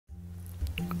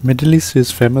Middle East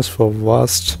is famous for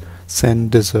vast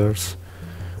sand deserts,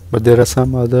 but there are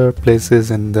some other places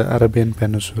in the Arabian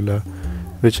Peninsula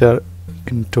which are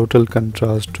in total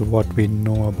contrast to what we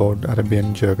know about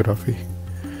Arabian geography.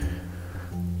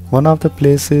 One of the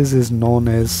places is known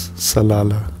as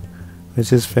Salalah,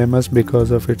 which is famous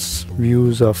because of its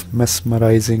views of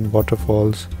mesmerizing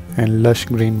waterfalls and lush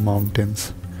green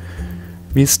mountains.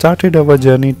 We started our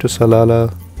journey to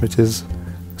Salalah, which is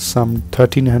some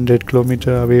 1300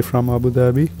 km away from Abu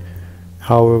Dhabi.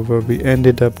 However, we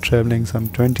ended up traveling some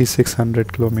 2600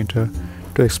 km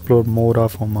to explore more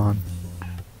of Oman.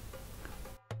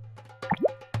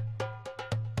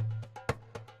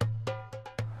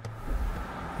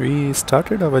 We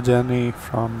started our journey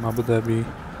from Abu Dhabi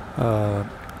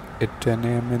at 10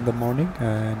 a.m. in the morning,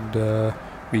 and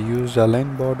we used a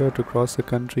line border to cross the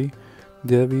country.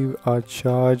 There we are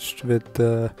charged with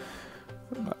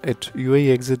at UAE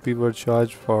exit we were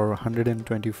charged for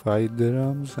 125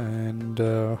 dirhams, and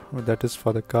that is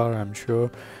for the car, I'm sure.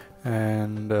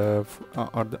 And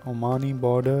at the Omani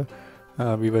border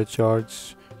we were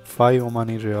charged 5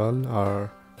 Omani Riyal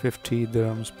or 50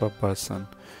 dirhams per person.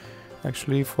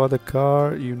 Actually, for the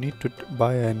car you need to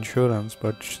buy insurance,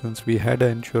 but since we had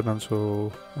an insurance,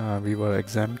 so we were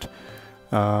exempt.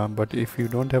 But if you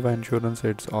don't have insurance,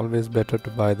 it's always better to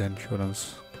buy the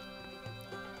insurance,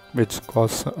 which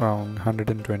costs around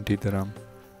 120 dirham.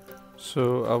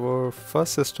 So our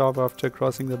first stop after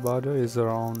crossing the border is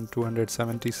around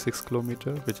 276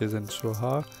 km, which is in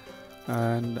Sohar.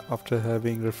 And after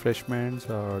having refreshments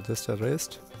or just a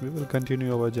rest, we will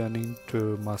continue our journey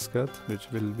to Muscat, which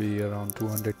will be around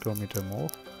 200 km more,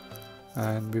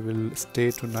 and we will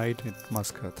stay tonight in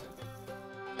Muscat.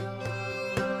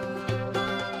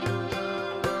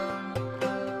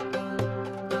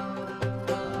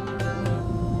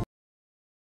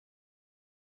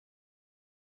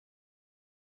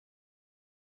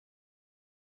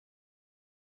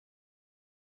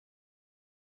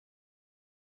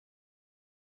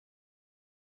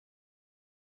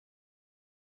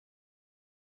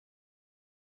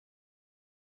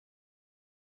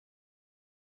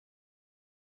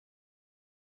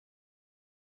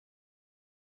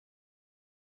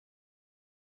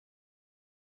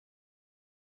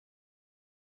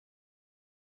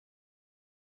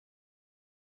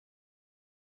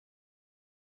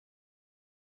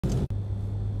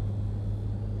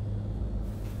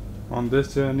 On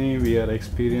this journey we are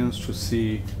experienced to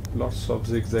see lots of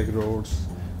zigzag roads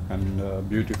and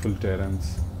beautiful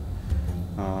terrains.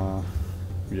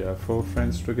 We have 4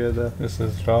 friends together. This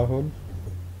is Rahul,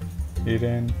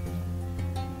 Hiren,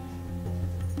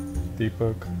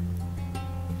 Deepak,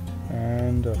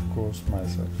 and of course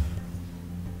myself.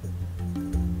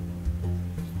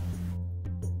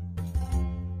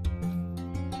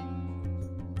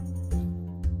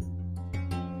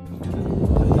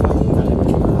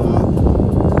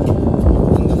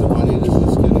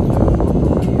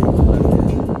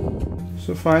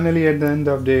 So finally at the end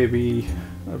of the day we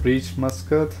reached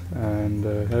Muscat, and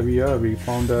here we are. We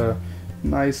found a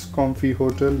nice comfy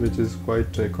hotel which is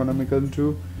quite economical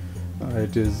too.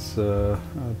 It is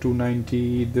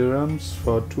 290 dirhams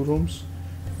for 2 rooms,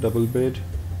 double bed,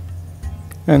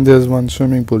 and there's one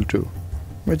swimming pool too,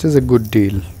 which is a good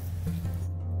deal.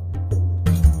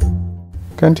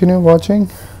 Continue watching.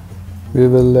 We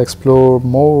will explore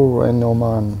more in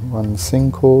Oman, one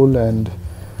sinkhole and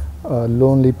a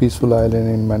lonely peaceful island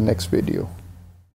in my next video.